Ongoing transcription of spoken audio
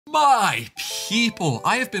My people,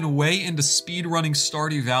 I have been way into speedrunning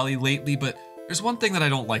Stardew Valley lately, but there's one thing that I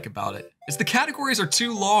don't like about it. It's the categories are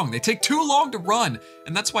too long. They take too long to run.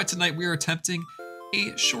 And that's why tonight we are attempting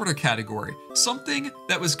a shorter category. Something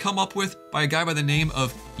that was come up with by a guy by the name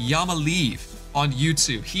of Yamaleev on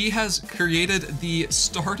YouTube. He has created the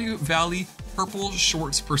Stardew Valley Purple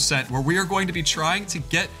Shorts percent, where we are going to be trying to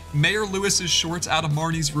get Mayor Lewis's shorts out of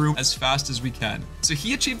Marnie's room as fast as we can. So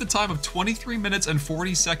he achieved the time of 23 minutes and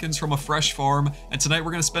 40 seconds from a fresh farm, and tonight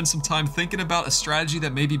we're going to spend some time thinking about a strategy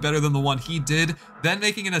that may be better than the one he did, then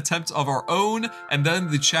making an attempt of our own, and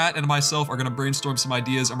then the chat and myself are going to brainstorm some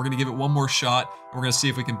ideas, and we're going to give it one more shot, and we're going to see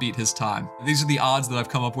if we can beat his time. These are the odds that I've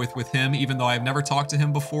come up with him, even though I've never talked to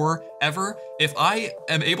him before, ever. If I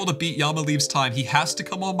am able to beat Yamaleev's time, he has to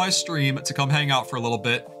come on my stream to come hang out for a little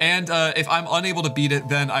bit. And if I'm unable to beat it,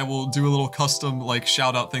 then I will do a little custom like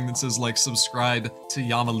shout out thing that says like subscribe to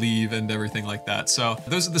Yamaleev and everything like that. So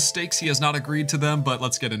those are the stakes. He has not agreed to them, but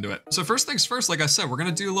let's get into it. So first things first, like I said, we're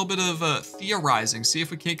gonna do a little bit of theorizing, see if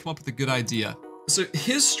we can't come up with a good idea. So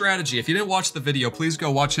his strategy, if you didn't watch the video, please go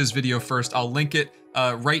watch his video first. I'll link it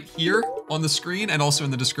right here on the screen and also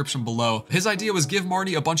in the description below. His idea was give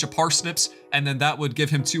Marnie a bunch of parsnips, and then that would give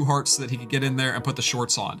him 2 hearts so that he could get in there and put the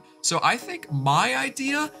shorts on. So I think my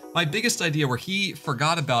biggest idea where he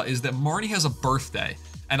forgot about is that Marnie has a birthday.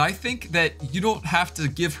 And I think that you don't have to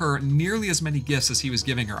give her nearly as many gifts as he was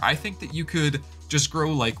giving her. I think that you could just grow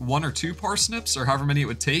like 1 or 2 parsnips or however many it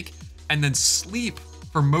would take, and then sleep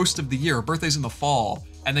for most of the year. Her birthday's in the fall,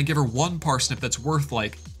 and then give her 1 parsnip that's worth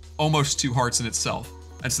like almost 2 hearts in itself.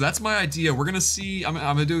 And so that's my idea. We're gonna see, I'm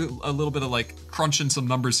gonna do a little bit of like crunching some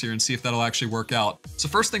numbers here and see if that'll actually work out. So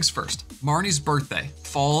first things first, Marnie's birthday,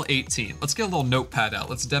 fall 18. Let's get a little notepad out.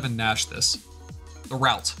 Let's Devin Nash this. The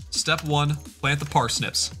route. Step 1, plant the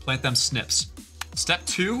parsnips. Plant them snips. Step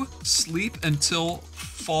 2, sleep until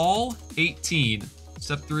fall 18.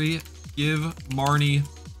 Step 3, give Marnie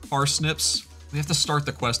parsnips. We have to start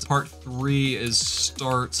the quest. Part 3 is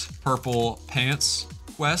start purple pants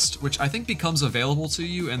quest, which I think becomes available to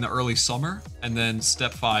you in the early summer. And then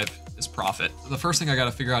step 5 is profit. The first thing I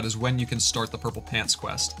gotta figure out is when you can start the purple pants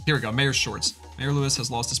quest. Here we go, Mayor's shorts. Mayor Lewis has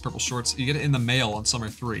lost his purple shorts. You get it in the mail on summer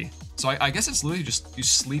 3. So I guess it's literally just you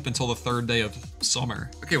sleep until the 3rd day of summer.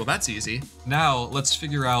 Okay, well that's easy. Now let's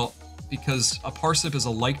figure out, because a parsnip is a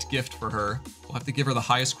liked gift for her, we'll have to give her the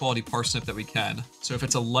highest quality parsnip that we can. So if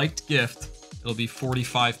it's a liked gift, it'll be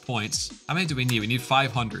 45 points. How many do we need? We need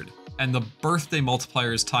 500. And the birthday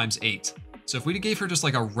multiplier is times 8. So if we gave her just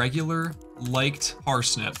like a regular liked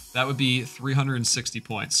parsnip, that would be 360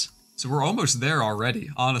 points. So we're almost there already,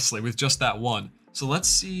 honestly, with just that one. So let's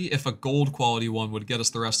see if a gold quality one would get us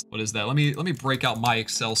the rest. What is that? Let me break out my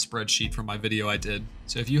Excel spreadsheet from my video I did.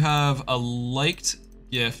 So if you have a liked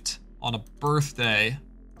gift on a birthday,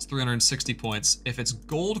 it's 360 points. If it's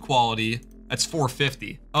gold quality, that's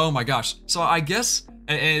 450. Oh my gosh. So I guess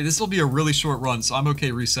this will be a really short run, so I'm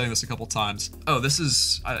okay resetting this a couple times. Oh, this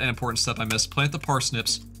is an important step I missed. Plant the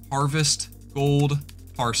parsnips, harvest gold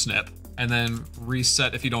parsnip, and then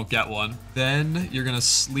reset if you don't get one. Then you're gonna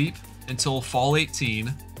sleep until fall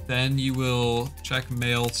 18. Then you will check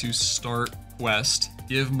mail to start quest.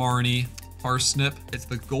 Give Marnie parsnip. It's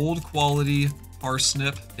the gold quality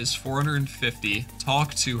parsnip is 450.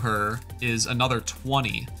 Talk to her is another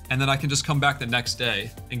 20. And then I can just come back the next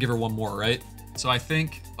day and give her 1 more, right? So I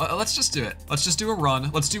think, let's just do it. Let's just do a run.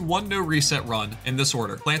 Let's do 1 no reset run in this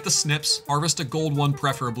order. Plant the snips, harvest a gold one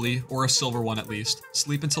preferably, or a silver one at least.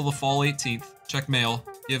 Sleep until the fall 18th. Check mail,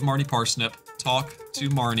 give Marnie parsnip, talk to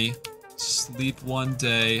Marnie, sleep 1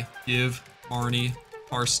 day, give Marnie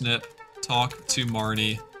parsnip, talk to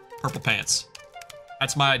Marnie, purple pants.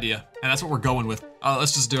 That's my idea, and that's what we're going with.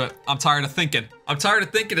 Let's just do it. I'm tired of thinking. I'm tired of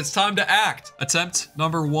thinking. It's time to act. Attempt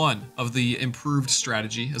number 1 of the improved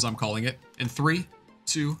strategy, as I'm calling it. In 3,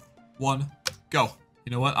 2, 1, go.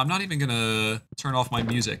 You know what? I'm not even gonna turn off my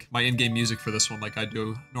music, my in-game music for this one like I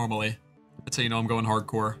do normally. That's how you know I'm going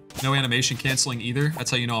hardcore. No animation canceling either. That's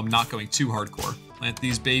how you know I'm not going too hardcore. Plant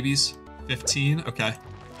these babies. 15, okay.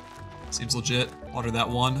 Seems legit. Water that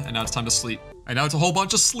 1, and now it's time to sleep. And now it's a whole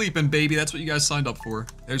bunch of sleeping, baby. That's what you guys signed up for.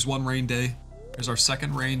 There's 1 rain day. There's our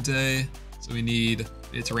 2nd rain day. So we need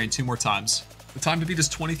it to rain 2 more times. The time to beat is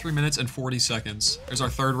 23 minutes and 40 seconds. There's our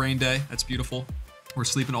 3rd rain day. That's beautiful. We're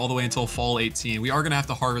sleeping all the way until fall 18. We are gonna have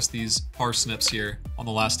to harvest these parsnips here on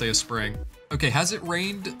the last day of spring. Okay, has it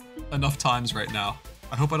rained enough times right now?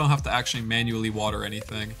 I hope I don't have to actually manually water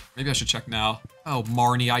anything. Maybe I should check now. Oh,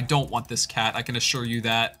 Marnie, I don't want this cat. I can assure you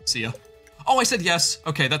that. See ya. Oh, I said yes.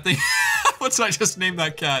 Okay, that thing. What did I just name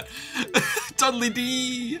that cat? Dudley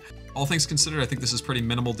D. All things considered, I think this is pretty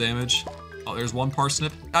minimal damage. Oh, there's one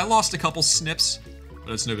parsnip. I lost a couple snips,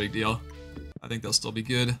 but it's no big deal. I think they'll still be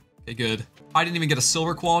good. Okay, good. I didn't even get a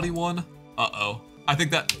silver quality one. Uh-oh. I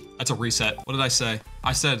think that's a reset. What did I say?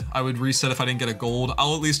 I said I would reset if I didn't get a gold.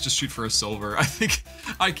 I'll at least just shoot for a silver. I think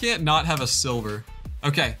I can't not have a silver.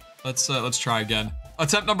 Okay, let's try again.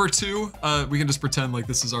 Attempt number 2. We can just pretend like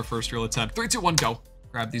this is our first real attempt. 3, 2, 1, go.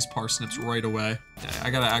 Grab these parsnips right away. Okay, I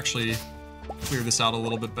gotta actually clear this out a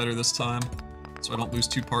little bit better this time, so I don't lose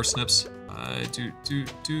 2 parsnips. Do.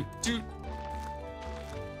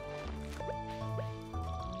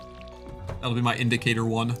 That'll be my indicator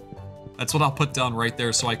 1. That's what I'll put down right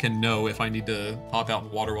there so I can know if I need to hop out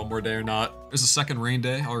and water one more day or not. There's a second rain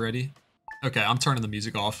day already. Okay, I'm turning the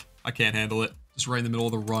music off. I can't handle it. Just right in the middle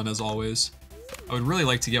of the run as always. I would really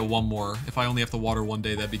like to get one more. If I only have to water one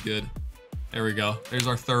day, that'd be good. There we go. There's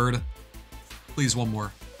our third. Please, one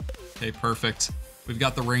more. Okay, perfect. We've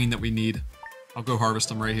got the rain that we need. I'll go harvest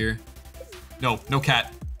them right here. No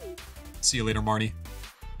cat. See you later, Marnie.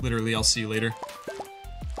 Literally, I'll see you later.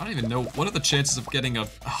 I don't even know. What are the chances of getting a...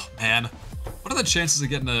 Oh, man. What are the chances of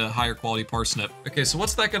getting a higher quality parsnip? Okay, so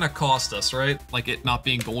what's that gonna cost us, right? Like it not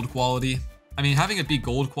being gold quality? I mean, having it be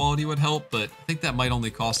gold quality would help, but I think that might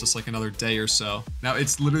only cost us like another day or so. Now,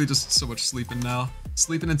 it's literally just so much sleeping now.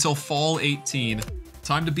 Sleeping until fall 18.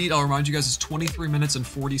 Time to beat, I'll remind you guys, is 23 minutes and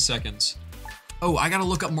 40 seconds. Oh, I gotta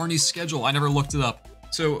look up Marnie's schedule. I never looked it up.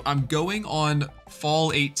 So I'm going on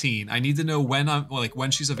fall 18. I need to know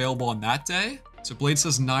when she's available on that day. So Blade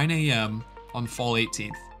says 9 a.m. on fall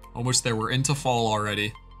 18th. Almost there, we're into fall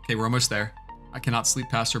already. Okay, we're almost there. I cannot sleep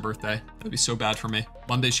past her birthday. That'd be so bad for me.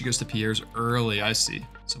 Monday, she goes to Pierre's early, I see.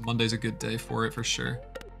 So Monday's a good day for it, for sure.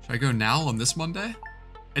 Should I go now on this Monday?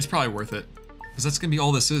 It's probably worth it. Because that's gonna be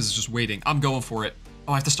all this is just waiting. I'm going for it.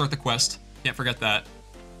 Oh, I have to start the quest. Can't forget that.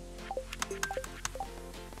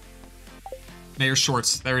 Mayor's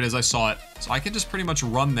Shorts, there it is, I saw it. So I can just pretty much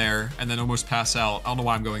run there and then almost pass out. I don't know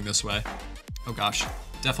why I'm going this way. Oh gosh,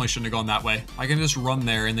 definitely shouldn't have gone that way. I can just run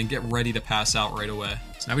there and then get ready to pass out right away.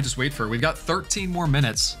 So now we just wait for it. We've got 13 more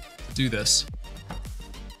minutes to do this. Oh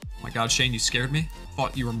my god, Shane, you scared me.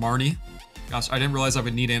 Thought you were Marnie. Gosh, I didn't realize I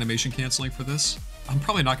would need animation canceling for this. I'm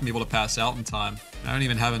probably not gonna be able to pass out in time. I don't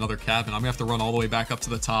even have another cabin. I'm gonna have to run all the way back up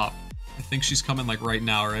to the top. I think she's coming like right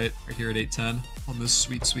now, right? Right here at 8:10 on this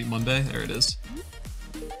sweet, sweet Monday. There it is.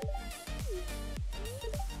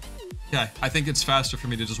 Okay, I think it's faster for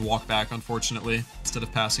me to just walk back, unfortunately, instead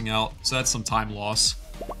of passing out. So that's some time loss.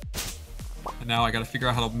 And now I gotta figure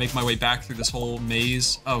out how to make my way back through this whole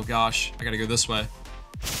maze. Oh gosh, I gotta go this way.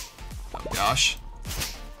 Oh gosh.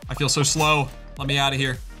 I feel so slow. Let me out of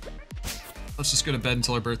here. Let's just go to bed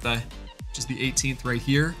until her birthday, which is the 18th right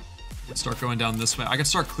here. Let's start going down this way. I can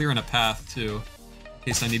start clearing a path too, in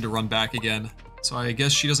case I need to run back again. So I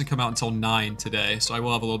guess she doesn't come out until 9 today, so I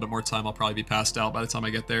will have a little bit more time. I'll probably be passed out by the time I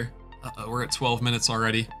get there. Uh-oh, we're at 12 minutes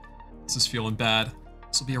already. This is feeling bad.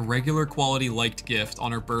 This will be a regular quality liked gift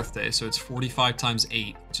on her birthday, so it's 45 times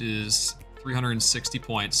 8, which is 360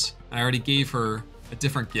 points. And I already gave her a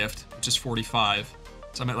different gift, which is 45.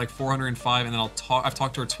 So I'm at like 405, and then I've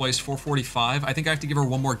talked to her twice, 445. I think I have to give her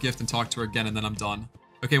one more gift and talk to her again, and then I'm done.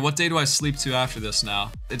 Okay, what day do I sleep to after this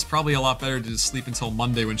now? It's probably a lot better to just sleep until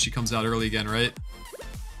Monday when she comes out early again, right?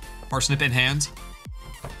 Parsnip in hand.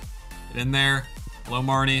 Get in there. Hello,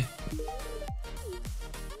 Marnie.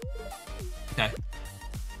 Okay.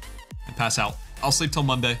 And pass out. I'll sleep till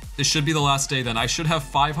Monday. This should be the last day then. I should have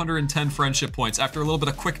 510 friendship points. After a little bit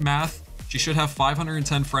of quick math, she should have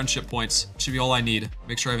 510 friendship points. Should be all I need.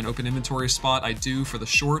 Make sure I have an open inventory spot. I do for the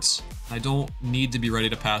shorts. I don't need to be ready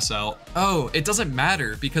to pass out. Oh, it doesn't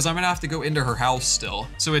matter because I'm gonna have to go into her house still.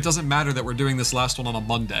 So it doesn't matter that we're doing this last one on a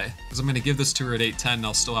Monday because I'm gonna give this to her at 8:10 and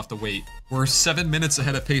I'll still have to wait. We're 7 minutes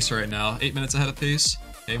ahead of pace right now. 8 minutes ahead of pace.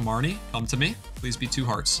 Okay, Marnie, come to me. Please be 2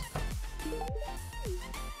 hearts.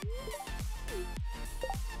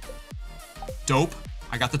 Dope.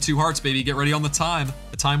 I got the 2 hearts, baby. Get ready on the time.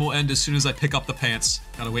 The time will end as soon as I pick up the pants.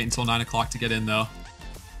 Gotta wait until 9 o'clock to get in, though.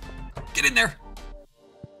 Get in there!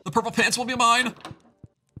 The purple pants will be mine!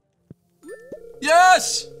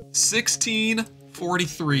 Yes!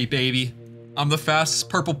 16:43, baby. I'm the fastest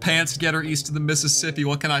purple pants getter east of the Mississippi.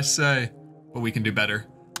 What can I say? But we can do better.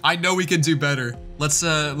 I know we can do better. Let's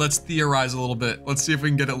theorize a little bit. Let's see if we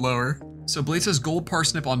can get it lower. So Blade says gold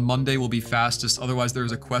parsnip on Monday will be fastest, otherwise there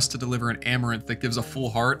is a quest to deliver an amaranth that gives a full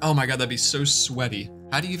heart. Oh my god, that'd be so sweaty.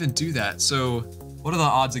 How do you even do that? So what are the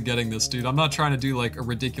odds of getting this, dude? I'm not trying to do like a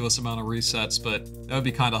ridiculous amount of resets, but that would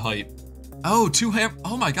be kind of hype. Oh,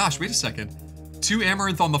 oh my gosh, wait a second. 2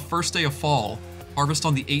 amaranth on the first day of fall. Harvest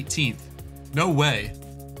on the 18th. No way.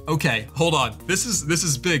 Okay, hold on. This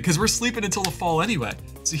is big because we're sleeping until the fall anyway.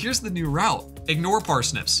 So here's the new route. Ignore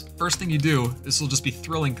parsnips. First thing you do, this will just be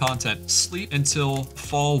thrilling content. Sleep until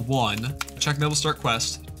fall 1. Check mail to start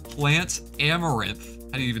quest. Plant amaranth.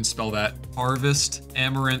 How do you even spell that? Harvest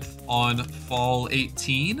amaranth on fall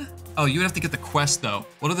 18? Oh, you would have to get the quest though.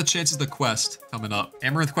 What are the chances of the quest coming up?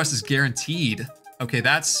 Amaranth quest is guaranteed. Okay,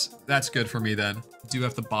 that's good for me then. Do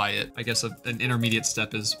have to buy it. I guess an intermediate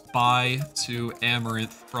step is buy 2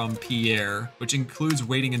 amaranth from Pierre, which includes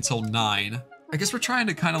waiting until 9. I guess we're trying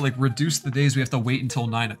to kind of like reduce the days we have to wait until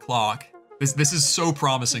 9 o'clock. This is so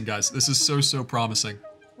promising, guys. This is so promising.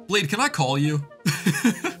 Blade, can I call you?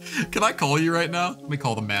 Can I call you right now? Let me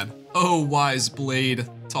call the man. Oh, wise Blade,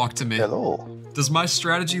 talk to me. Hello. Does my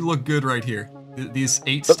strategy look good right here? These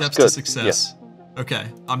 8 Looks steps good. to success. Yeah. Okay,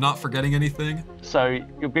 I'm not forgetting anything. So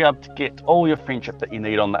you'll be able to get all your friendship that you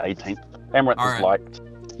need on the 18th. Amaranth All is right. liked.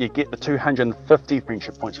 You get the 250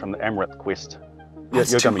 friendship points from the Amaranth quest. You're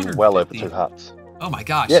That's going to be well over 250. 2 hearts. Oh my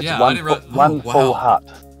gosh, Yeah, it's yeah. one, I didn't one full heart.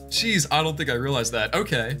 Jeez, I don't think I realized that.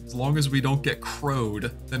 Okay, as long as we don't get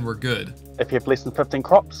crowed, then we're good. If you have less than 15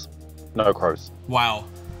 crops, no crows. Wow.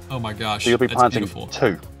 Oh my gosh, So you'll be that's planting beautiful.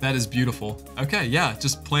 2. That is beautiful. Okay, yeah,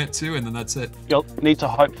 just plant 2 and then that's it. You'll need to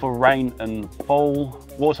hope for rain in fall.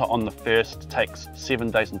 Water on the 1st takes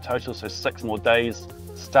 7 days in total, so 6 more days.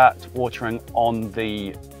 Start watering on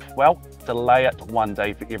the 12th. Delay it 1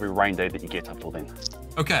 day for every rain day that you get up till then.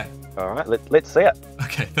 Okay. All right, let's see it.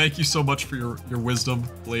 Okay, thank you so much for your wisdom,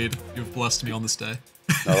 Blade. You've blessed me on this day.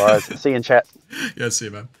 No worries. See you in chat. Yeah, see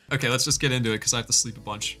you, man. Okay, let's just get into it because I have to sleep a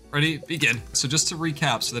bunch. Ready? Begin. So just to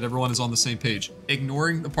recap so that everyone is on the same page.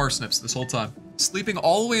 Ignoring the parsnips this whole time. Sleeping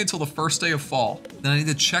all the way until the first day of fall. Then I need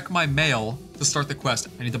to check my mail to start the quest.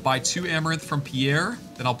 I need to buy 2 amaranth from Pierre,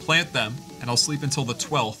 then I'll plant them, and I'll sleep until the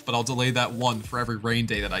 12th, but I'll delay that 1 for every rain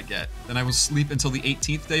day that I get. Then I will sleep until the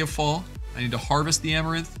 18th day of fall. I need to harvest the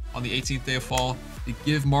amaranth on the 18th day of fall, to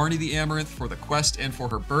give Marnie the amaranth for the quest and for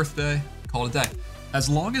her birthday. Call it a day. As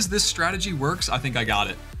long as this strategy works, I think I got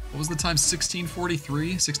it. What was the time?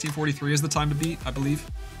 1643? 1643 is the time to beat, I believe.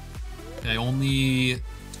 Okay, only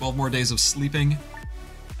 12 more days of sleeping,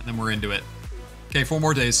 and then we're into it. Okay, 4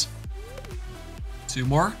 more days. 2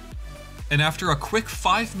 more. And after a quick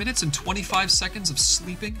 5 minutes and 25 seconds of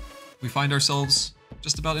sleeping, we find ourselves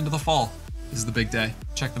just about into the fall. This is the big day.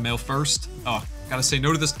 Check the mail first. Oh, gotta say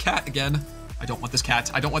no to this cat again. I don't want this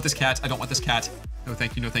cat. I don't want this cat. I don't want this cat. No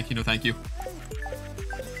thank you, no thank you, no thank you.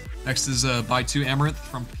 Next is buy 2 amaranth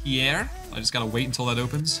from Pierre. I just gotta wait until that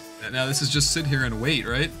opens. Now this is just sit here and wait,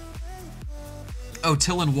 right? Oh,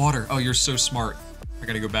 till and water. Oh, you're so smart. I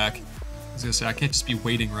gotta go back. I was gonna say, I can't just be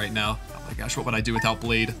waiting right now. Oh my gosh, what would I do without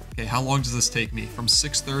Blade? Okay, how long does this take me? From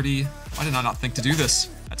 6:30? Why did I not think to do this?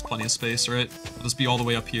 That's plenty of space, right? I'll just be all the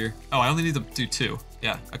way up here. Oh, I only need to do 2.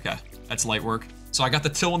 Yeah, okay. That's light work. So I got the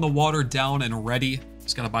till and the water down and ready.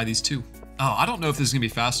 Just gotta buy these 2. Oh, I don't know if this is gonna be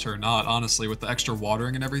faster or not, honestly, with the extra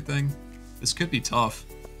watering and everything. This could be tough.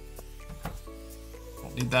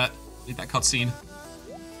 Don't need that. Need that cutscene.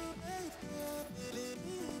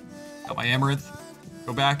 Got my amaranth.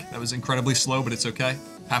 Go back. That was incredibly slow, but it's okay.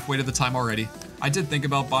 Halfway to the time already. I did think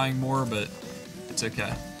about buying more, but it's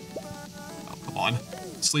okay. Oh, come on.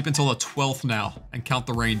 Sleep until the 12th now and count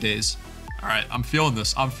the rain days. All right, I'm feeling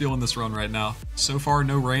this. I'm feeling this run right now. So far,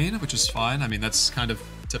 no rain, which is fine. I mean, that's kind of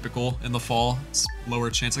typical in the fall. It's lower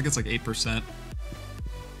chance. I think it's like 8%.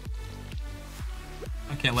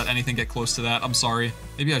 I can't let anything get close to that. I'm sorry.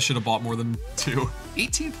 Maybe I should have bought more than 2.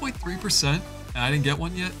 18.3%, and I didn't get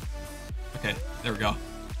one yet? Okay, there we go.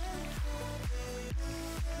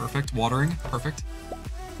 Perfect, watering, perfect.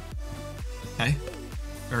 Okay,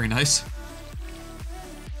 very nice.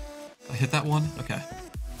 Did I hit that one? Okay.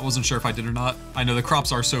 I wasn't sure if I did or not. I know the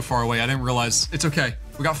crops are so far away, I didn't realize. It's okay,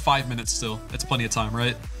 we got 5 minutes still. That's plenty of time,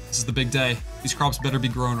 right? This is the big day. These crops better be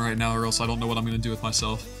growing right now or else I don't know what I'm gonna do with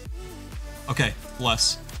myself. Okay,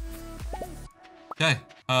 bless. Okay,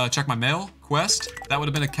 check my mail, quest. That would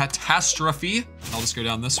have been a catastrophe. I'll just go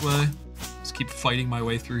down this way. Just keep fighting my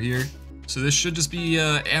way through here. So this should just be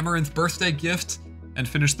Amaranth birthday gift and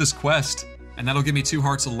finish this quest. And that'll give me 2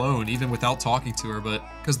 hearts alone, even without talking to her, but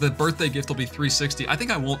because the birthday gift will be 360, I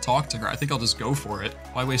think I won't talk to her. I think I'll just go for it.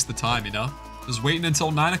 Why waste the time, you know? Just waiting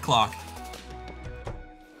until 9 o'clock.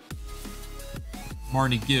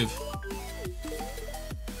 Marnie, give.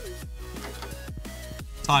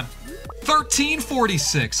 Time.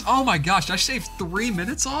 13:46. Oh my gosh, I shaved 3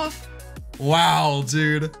 minutes off? Wow,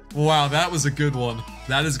 dude. Wow, that was a good one.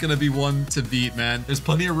 That is gonna be one to beat, man. There's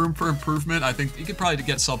plenty of room for improvement. I think you could probably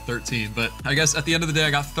get sub 13, but I guess at the end of the day,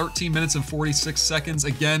 I got 13 minutes and 46 seconds.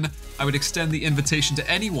 Again, I would extend the invitation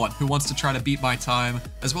to anyone who wants to try to beat my time,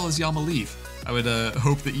 as well as Yamaleev. I would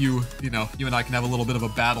hope that you and I can have a little bit of a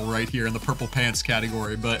battle right here in the purple pants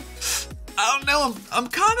category, but I don't know, I'm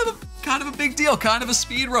kind of a big deal, kind of a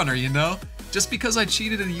speedrunner, you know? Just because I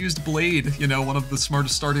cheated and used Blade, you know, one of the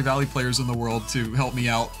smartest Stardew Valley players in the world, to help me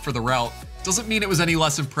out for the route, doesn't mean it was any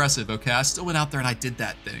less impressive, okay? I still went out there and I did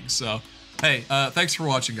that thing, so hey, thanks for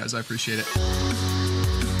watching, guys, I appreciate it.